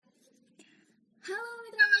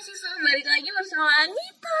mahasiswa, balik lagi bersama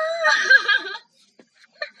Anita.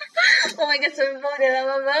 Oh my god, sumpah udah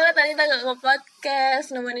lama banget Anita gak nge-podcast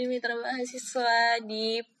nemenin mitra mahasiswa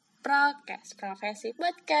di Profesi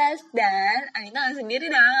Podcast. Dan Anita gak sendiri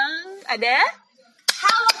dong. Ada?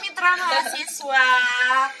 Halo mitra mahasiswa.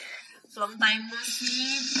 Long time no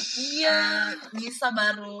see. Iya. Bisa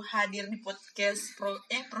baru hadir di podcast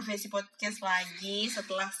Profesi Podcast lagi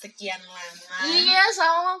setelah sekian lama. Iya,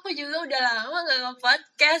 sama aku juga udah lama gak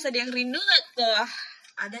nge-podcast. Ada yang rindu gak tuh?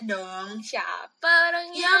 Ada dong. Siapa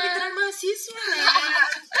orangnya? Ya mitra mahasiswa.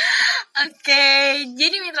 Oke,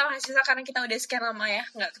 jadi mitra mahasiswa karena kita udah sekian lama ya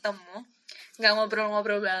gak ketemu, gak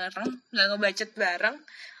ngobrol-ngobrol bareng, gak ngebacot bareng.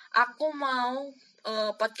 Aku mau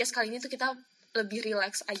podcast kali ini tuh kita lebih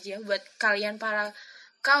relax aja buat kalian para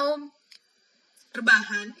kaum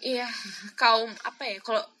Rebahan. Iya, kaum apa ya?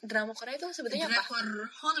 Kalau drama Korea itu sebetulnya apa? Drakor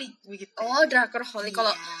holic begitu. Oh, Drakor holic.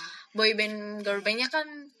 Kalau Iya. boyband, girlbandnya kan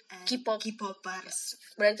K-popers.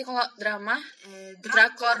 Berarti kalau drama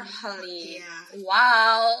Drakor holic. Iya.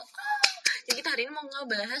 Wow. Jadi kita hari ini mau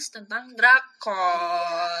ngebahas tentang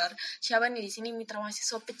drakor. Siapa nih di sini mitra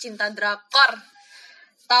mahasiswa pecinta drakor?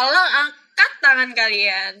 Tolong angkat tangan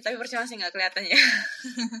kalian. Tapi percuma sih nggak kelihatannya.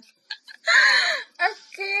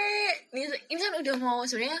 Oke, ini kan udah mau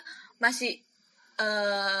sebenarnya masih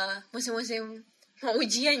musim-musim mau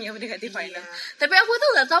ujian ya mendekati final. Iya. Tapi aku tuh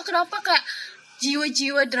nggak tahu kenapa kayak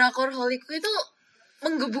jiwa-jiwa drakor holikku itu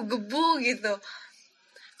menggebu-gebu gitu.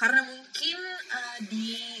 Karena mungkin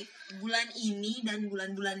di bulan ini dan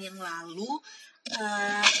bulan-bulan yang lalu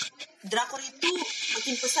drakor itu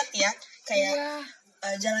makin pesat ya, kayak Iya.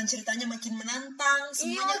 Jalan ceritanya makin menantang,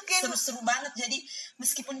 semuanya makin seru-seru banget. Jadi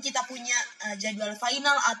meskipun kita punya jadwal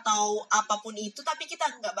final atau apapun itu, tapi kita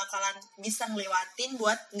nggak bakalan bisa ngelewatin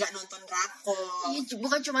buat nggak nonton drakor. Iya,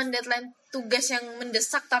 bukan cuma deadline tugas yang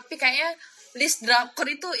mendesak, tapi kayaknya list drakor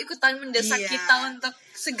itu ikutan mendesak Iya. kita untuk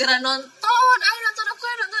segera nonton. Ayo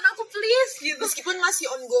nonton aku please gitu. Meskipun masih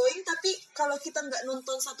ongoing, tapi kalau kita nggak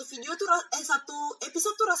nonton satu video tuh satu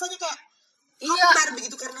episode tuh rasanya kayak Iya. hambar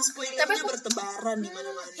begitu karena spoilernya Tapi aku- bertebaran di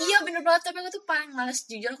mana-mana. Iya bener banget, tapi aku tuh paling males,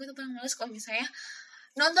 jujur aku tuh paling males kalau misalnya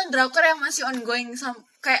nonton drakor yang masih ongoing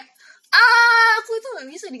kayak aku tuh gak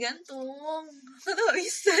bisa digantung. Aku tuh gak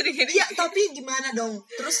bisa digantung. Iya, tapi gimana dong?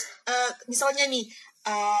 Terus misalnya nih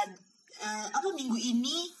minggu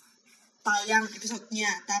ini tayang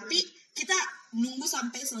episodenya, tapi kita nunggu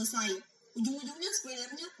sampai selesai. Ujung-ujungnya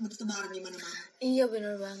spoilernya bertebaran di mana-mana. Iya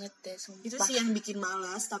bener banget deh, sumpah. Itu sih yang bikin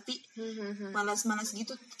malas, tapi malas-malas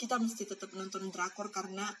gitu kita mesti tetap nonton drakor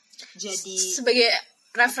karena jadi Sebagai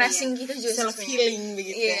refreshing gitu juga self sebenarnya. healing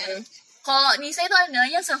begitu. Iya. Kalau Nisa itu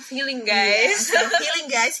namanya self healing guys. Self healing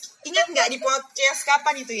guys. Ingat nggak di podcast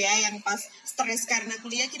kapan itu ya yang pas stres karena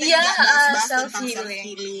kuliah kita Iya, juga bahas self tentang self healing.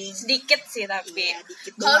 healing. Sedikit sih tapi. Iya,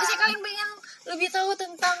 dikit Kalau doang. misalnya kalian pengen lebih tahu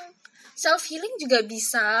tentang self healing juga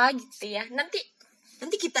bisa gitu ya. Nanti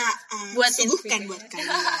kita Buatin suguhkan video. buat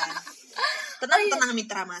kalian. Tenang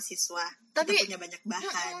mitra mahasiswa. Tapi- kita punya banyak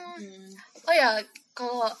bahan. oh ya,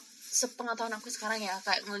 kalau sepengetahuan aku sekarang ya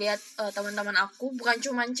kayak ngelihat teman-teman aku bukan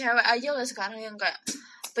cuman cewek aja loh sekarang yang kayak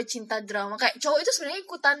pecinta drama. Kayak cowok itu sebenarnya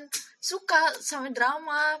ikutan suka sama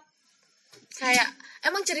drama. Kayak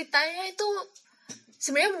emang ceritanya itu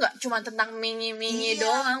sebenarnya nggak cuma tentang mingi-mingi Iya.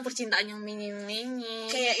 doang, percintaan yang mingi-mingi.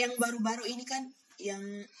 Kayak yang baru-baru ini kan yang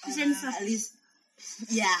Vincenzo.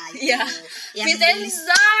 ya Iya. yang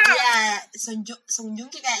Vincenzo. ya Song Joong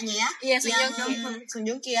Ki kayaknya ya. Iya, Song Yang Joong Ki. Song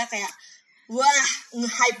Joong Ki ya kayak wah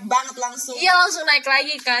nge-hype banget langsung. Iya, langsung naik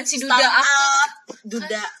lagi kan si Duda Start aku. up,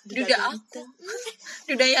 Duda aku.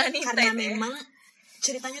 Duda Yanita karena itu ya. memang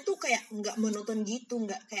ceritanya tuh kayak nggak monoton gitu,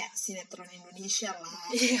 nggak kayak sinetron Indonesia lah.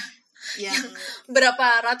 Iya. Yang Berapa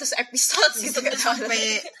ratus episode gitu kan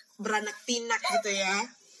sampai beranak pinak gitu ya.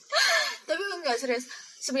 Tapi enggak serius.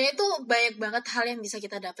 Sebenarnya itu banyak banget hal yang bisa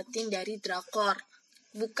kita dapetin dari drakor.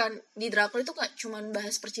 Bukan di drakor itu gak cuma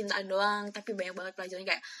bahas percintaan doang, tapi banyak banget pelajaran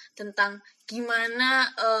kayak tentang gimana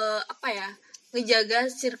ngejaga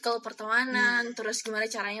circle pertemanan, terus gimana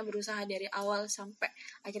caranya berusaha dari awal sampai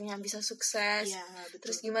akhirnya bisa sukses. Iya, betul,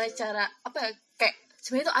 Terus gimana cara kayak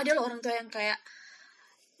sebenarnya tuh ada loh orang tua yang kayak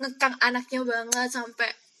ngekang anaknya banget sampai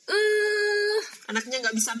Anaknya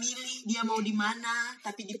nggak bisa milih dia mau di mana,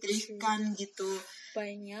 tapi dipilihkan gitu.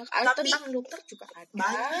 banyak. Ada Tapi tentang dokter juga ada.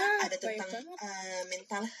 Banyak, ada Banyak tentang banget.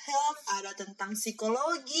 mental health, ada tentang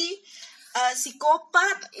psikologi,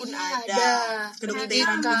 psikopat pun Iya, ada,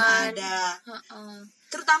 kedokteran pun pendidikan. ada. Heeh.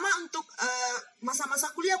 Terutama untuk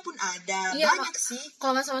masa-masa kuliah pun ada. Iya, Banyak sih.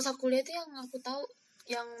 Kalau masa-masa kuliah itu yang aku tahu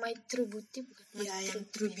yang My True Beauty bukan? Ya, yang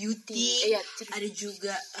True Beauty. Iya, Ada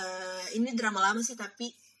juga ini drama lama sih tapi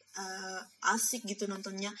asik gitu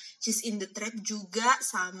nontonnya. She's in the Trap juga,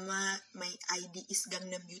 sama My ID is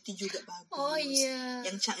Gangnam Beauty juga bagus. Oh iya.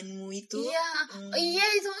 Yang Cha Eun-woo itu. Iya. Oh iya,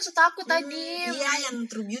 itu maksud aku tadi. Iya, yang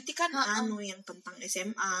True Beauty kan yang tentang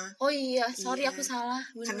SMA. Oh iya, sorry Iya. aku salah.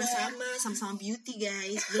 Karena Bener. sama-sama beauty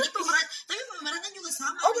guys. Jadi tapi pemerannya juga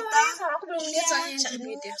sama Oh, kita. pemerannya sama. Aku belum lihat Iya, soalnya Cha yang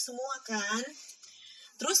Eun-woo gitu. semua kan.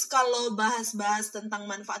 Terus kalau bahas-bahas tentang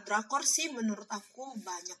manfaat drakor sih menurut aku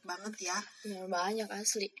banyak banget ya. Ya, banyak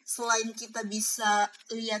asli. Selain kita bisa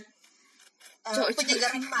lihat Cowok-cowok.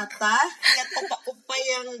 penyegaran mata, lihat opa-opa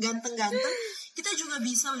yang ganteng-ganteng, kita juga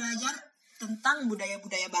bisa belajar tentang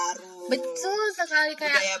budaya-budaya baru. Betul sekali,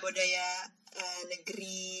 kayak Budaya-budaya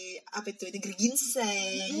negeri apa itu, negeri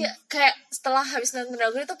ginseng. iya, kayak setelah habis nonton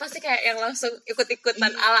Drakor itu pasti kayak yang langsung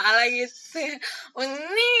ikut-ikutan Iya. ala-ala gitu.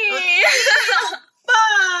 Uni.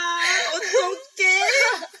 Oke.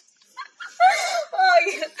 Oh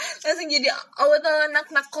iya, langsung jadi auto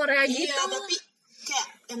anak-anak Korea gitu. Iya, tapi kayak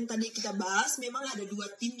yang tadi kita bahas memang ada 2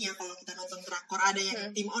 tim ya kalau kita nonton drakor. Ada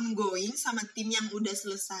yang tim ongoing sama tim yang udah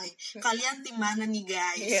selesai. Kalian tim mana nih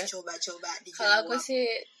guys? Iya. Coba dijawab. Kalau aku sih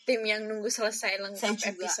tim yang nunggu selesai Saya lengkap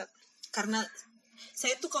juga. episode. Karena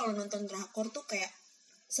saya tuh kalau nonton drakor tuh kayak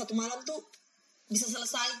satu malam tuh bisa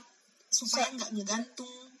selesai supaya nggak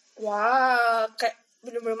ngegantung. Wah, kayak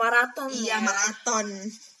bener-bener maraton. Iya, ya. maraton.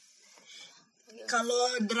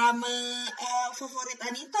 Kalau drama favorit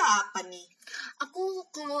Anita apa nih? Aku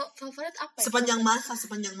kalau favorit apa ya? Sepanjang masa.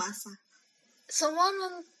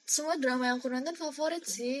 Semua drama yang aku nonton favorit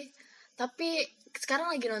sih. Tapi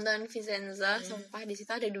sekarang lagi nonton Vincenza, sumpah di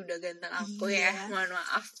situ ada duda ganteng aku ya. Iya. Mohon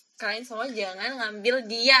maaf, kalian semua jangan ngambil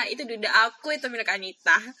dia, itu duda aku, itu milik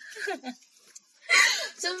Anita.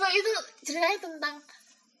 Sumpah itu ceritanya tentang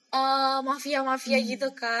mafia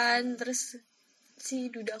gitu kan. Terus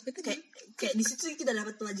si duda aku itu Kayak di situ kita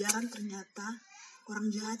dapat pelajaran ternyata orang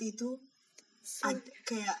jahat itu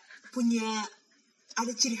kayak punya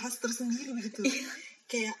ada ciri khas tersendiri gitu.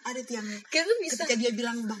 Kayak ada tuh yang ketika dia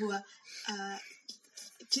bilang bahwa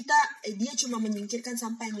dia cuma menyingkirkan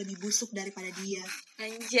sampah yang lebih busuk daripada dia.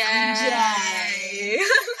 Anjay.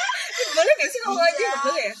 Boleh gak sih ngomong aja? Gak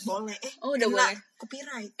boleh ya? Boleh. Oh, udah boleh.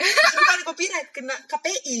 Copyright. Bukan copyright, kena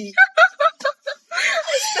KPI.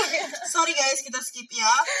 Sorry guys, kita skip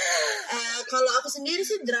ya. Kalau aku sendiri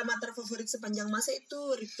sih drama terfavorit sepanjang masa itu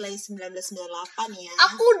Replay 1998 ya.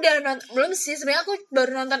 Aku udah nonton, belum sih sebenarnya aku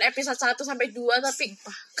baru nonton episode 1 sampai 2 tapi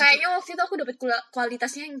kayaknya waktu itu aku dapet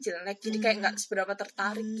kualitasnya yang jelek, jadi kayak nggak seberapa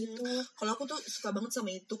tertarik gitu. Kalau aku tuh suka banget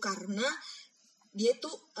sama itu karena dia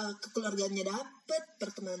tuh kekeluargaannya dapet,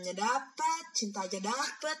 pertemanannya dapet, cinta aja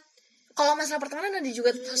dapet. Kalau masalah pertemanan ada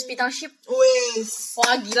juga hospitalship. Wes.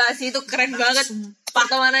 Wah gila sih, itu keren banget.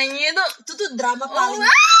 Pertemanannya itu tuh drama paling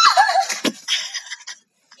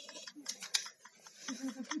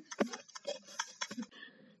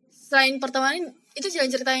selain pertemanan itu jalan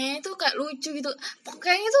ceritanya itu kayak lucu gitu.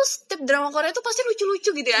 Kayaknya tuh setiap drama Korea tuh pasti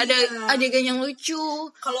lucu-lucu gitu ya. Ada adegan yang lucu.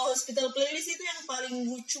 Kalau Hospital Playlist itu yang paling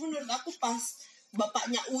lucu menurut aku pas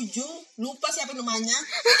bapaknya Ujung, lupa siapa namanya,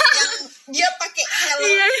 yang dia pakai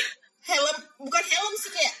helm bukan helm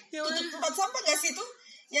sih, kayak tutup tempat sampah gak sih itu,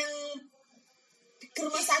 yang ke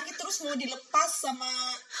rumah sakit terus mau dilepas sama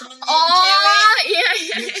temennya cewek. Iya.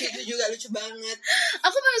 Lucu itu juga, lucu banget.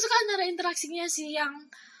 Aku paling suka antara interaksinya sih yang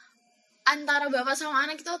antara bapak sama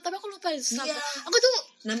anak itu, tapi aku lupa siapa. Aku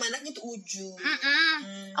tuh nama anaknya tuh Ujung.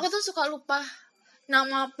 Aku tuh suka lupa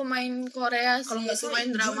nama pemain Korea kalau nggak salah,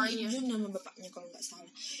 pemain dramanya. Ujung nama bapaknya kalau nggak salah.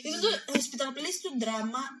 Itu tuh Hospital Playlist tuh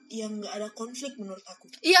drama yang nggak ada konflik menurut aku.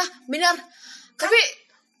 Iya benar. Tapi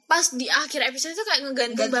pas di akhir episode itu kayak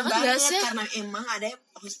ngegantung banget gak sih? Karena emang ada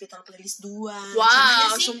Hospital Playlist 2.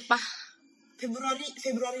 Wow, sumpah.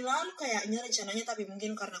 Februari lalu kayaknya rencananya, tapi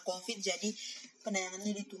mungkin karena Covid jadi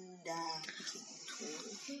penayangannya ditunda gitu.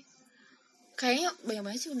 Kayaknya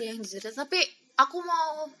banyak sih udah yang diceritain, tapi aku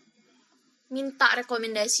mau minta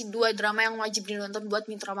rekomendasi 2 drama yang wajib ditonton buat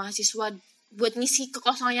mitra mahasiswa, buat ngisi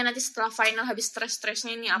kekosongannya nanti setelah final, habis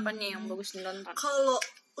stres-stresnya ini apa nih yang bagus ditonton. Kalau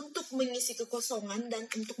untuk mengisi kekosongan dan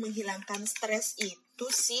untuk menghilangkan stres itu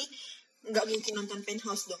sih nggak mungkin nonton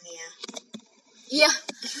Penthouse dong ya. Iya,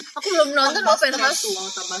 aku belum nonton Penthouse.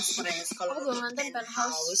 Tambah stres kalau aku belum nonton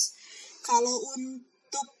Penthouse. Kalau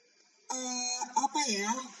untuk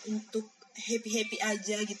untuk happy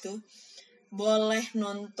aja gitu, boleh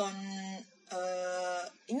nonton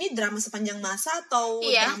ini drama sepanjang masa atau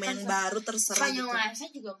drama yang baru, terserah sepanjang gitu. masa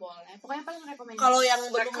juga boleh. Pokoknya paling rekomendasi. Kalau yang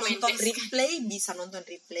belum nonton Replay bisa nonton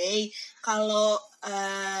Replay. Kalau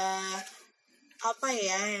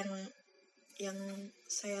yang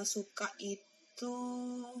saya suka itu itu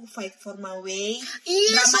Fight for My Way.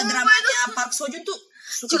 Iya, drama-dramanya Park Seo Joon tuh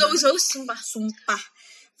juga bagus, sumpah.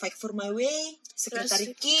 Fight for My Way, Sekretari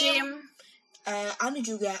Kim. Anu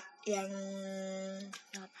juga yang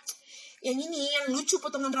ini yang lucu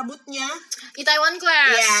potongan rambutnya. Itaewon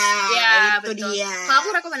Class. Ya, itu betul. dia. Kalau aku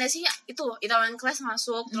rekomendasinya itu Itaewon Class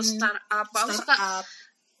masuk, terus startup. Aku suka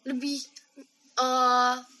lebih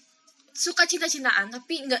suka cinta-cintaan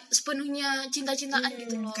tapi nggak sepenuhnya cinta-cintaan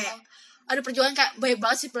gitu loh. Kayak ada perjuangan, kayak banyak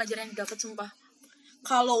banget sih pelajaran yang dapat, sumpah.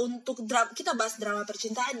 Kalau untuk kita bahas drama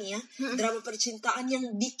percintaan nih ya. Drama percintaan yang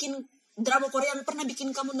bikin drama Korea yang pernah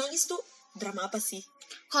bikin kamu nangis tuh drama apa sih?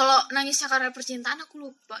 Kalau nangisnya karena percintaan aku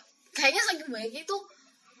lupa. Kayaknya saking banyaknya itu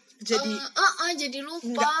jadi lupa.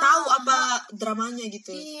 Nggak tahu apa dramanya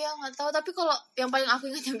gitu. Iya, nggak tahu. Tapi kalau yang paling aku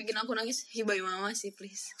ingat yang bikin aku nangis, Hibai Mama sih,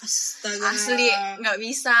 please. Astaga. Asli nggak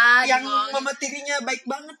bisa. Yang mama tirinya baik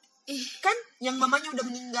banget. Kan yang mamanya udah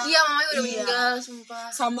meninggal. Iya, mamanya udah meninggal, sumpah.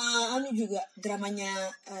 Sama juga dramanya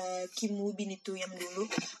Kim Woo Bin itu yang dulu.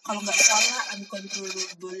 Kalau nggak salah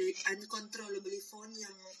Uncontrollable Phone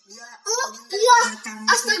yang dia iya.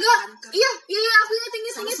 Astaga. Iya, aku ingat.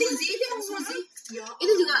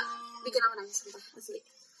 Itu juga bikin aku nangis, sumpah, asli.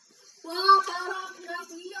 Wah, parah,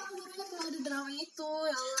 berarti aku baru ingat kalau ada drama itu,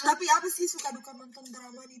 ya Allah. Tapi apa sih suka duka nonton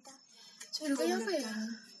drama, Nita? Suka dukanya apa ya?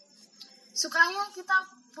 Sukanya kita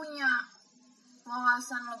punya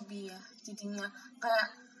wawasan lebih ya, jadinya kayak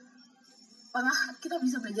kita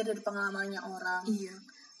bisa belajar dari pengalamannya orang. Iya.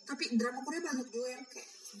 Tapi drama Korea banyak juga yang kayak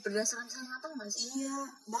berdasarkan kisah nyata nggak sih? Iya,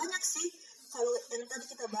 banyak sih. Kalau yang tadi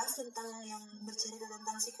kita bahas tentang yang bercerita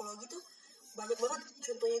tentang psikologi tuh banyak banget.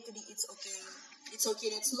 Contohnya itu di It's Okay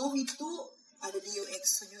That's Love itu ada di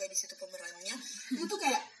UX juga di situ pemerannya. Itu tuh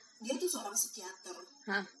kayak dia tuh seorang psikiater.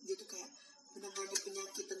 Dia tuh kayak menangani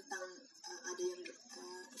penyakit tentang ada yang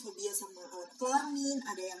fobia sama alat kelamin,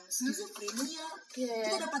 ada yang skizofrenia.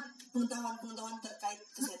 Kita dapat pengetahuan terkait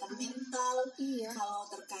kesehatan mental. Kalau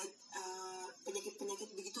terkait penyakit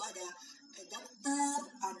begitu ada dokter,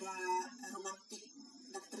 ada romantik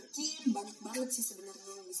dokter Kim, banyak banget sih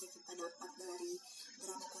sebenarnya yang bisa kita dapat dari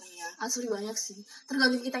drama Korea. Asli banyak sih.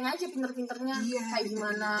 Tergantung kitanya aja pinter-pinternya kayak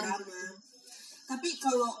gimana. Drama. Tapi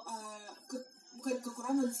kalau bukan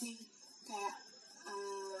kekurangan sih, kayak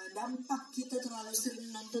dampak kita terlalu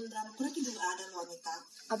sering nonton drama Korea itu juga ada loh, Nita.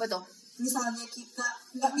 Apa tuh? Misalnya kita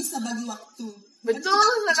nggak bisa bagi waktu.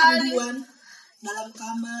 Betul sekali. Dalam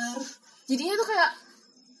kamar. Jadinya tuh kayak,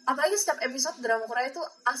 apalagi setiap episode drama Korea itu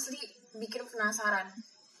asli bikin penasaran.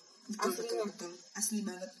 Betul. Asli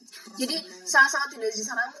banget. Jadi sangat-sangat tidak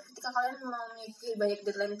disarankan ketika kalian memiliki banyak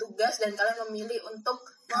deadline tugas dan kalian memilih untuk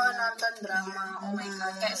menonton drama. Oh my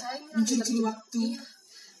god, kayak saya mencuri-curi waktu. Iya.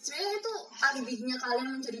 Sebenarnya itu alibihnya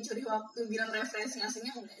kalian mencuri-curi waktu, bilang referensi aslinya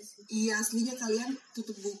enggak sih? Iya, aslinya kalian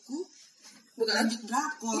tutup buku, bukan lanjut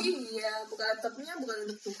drakor. Iya, bukan laptopnya, bukan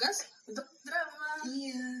untuk tugas, untuk drama.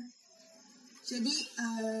 Iya. Jadi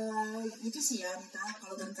itu sih ya, Nita,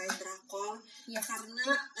 kalau terkait drakor. Ya karena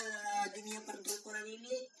dunia perdrakoran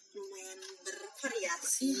ini lumayan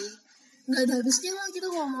bervariasi. Nggak ada habisnya lah kita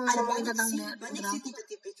ngomong tentang banyak sih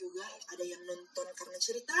tipe-tipe juga. Ada yang nonton karena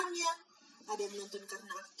ceritanya, ada yang nonton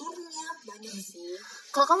karena aktornya, banyak sih.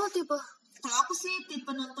 Kalau kamu tipe? Kalau aku sih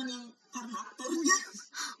tipe nonton yang karena aktornya.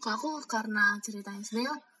 Kalau aku karena ceritanya,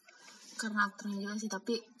 sebenarnya karena aktornya juga sih,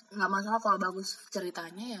 tapi nggak masalah kalau bagus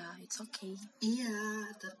ceritanya ya, it's okay.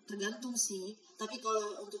 Iya, tergantung sih. Tapi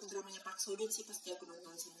kalau untuk dramanya Park Seo Joon sih pasti aku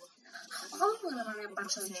nonton semua. Kamu dramanya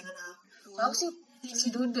Park Seo Joon? Aku sih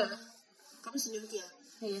si Duda. Kamu Senyumki ya?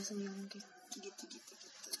 Iya, Senyumki. Gitu.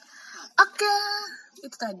 Oke,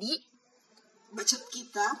 itu tadi bacot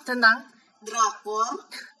kita tentang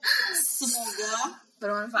drakor. Semoga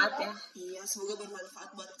bermanfaat ya. Iya, semoga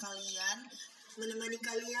bermanfaat buat kalian, menemani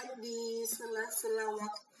kalian di sela-sela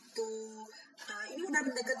waktu. Ini udah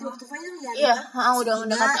mendekati waktu final ya? Iya, udah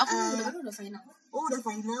mendekati. Aku udah final. Oh, udah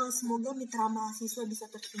final. Semoga mitra mahasiswa bisa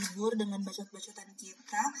terhibur dengan bacot-bacotan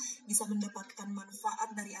kita, bisa mendapatkan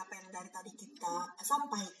manfaat dari apa yang dari tadi kita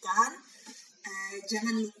sampaikan.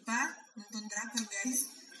 Jangan lupa nonton drakor,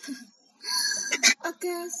 guys.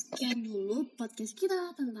 Oke, sekian dulu podcast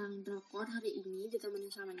kita tentang drakor hari ini,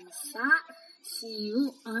 ditemani sama Nisa. See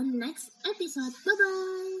you on next episode.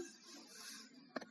 Bye-bye.